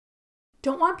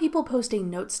Don't want people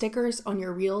posting note stickers on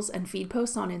your Reels and feed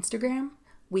posts on Instagram?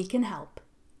 We can help.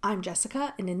 I'm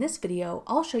Jessica, and in this video,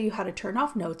 I'll show you how to turn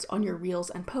off notes on your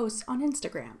Reels and posts on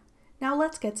Instagram. Now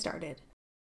let's get started.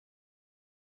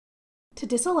 To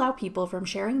disallow people from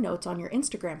sharing notes on your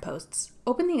Instagram posts,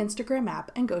 open the Instagram app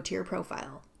and go to your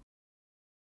profile.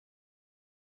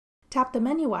 Tap the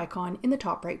menu icon in the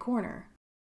top right corner.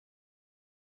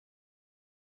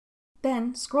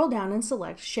 Then scroll down and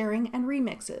select Sharing and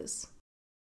Remixes.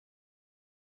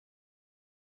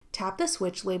 Tap the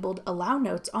switch labeled Allow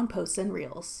Notes on Posts and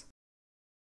Reels.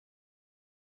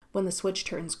 When the switch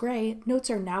turns gray, notes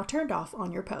are now turned off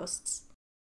on your posts.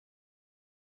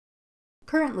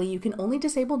 Currently, you can only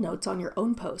disable notes on your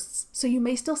own posts, so you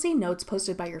may still see notes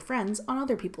posted by your friends on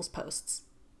other people's posts.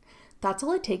 That's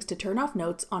all it takes to turn off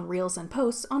notes on Reels and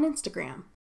posts on Instagram.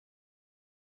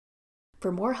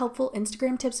 For more helpful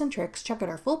Instagram tips and tricks, check out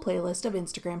our full playlist of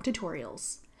Instagram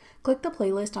tutorials. Click the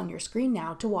playlist on your screen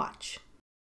now to watch.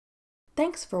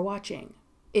 Thanks for watching.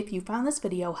 If you found this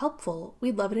video helpful,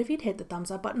 we'd love it if you'd hit the thumbs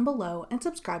up button below and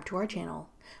subscribe to our channel.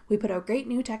 We put out great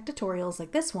new tech tutorials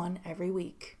like this one every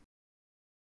week.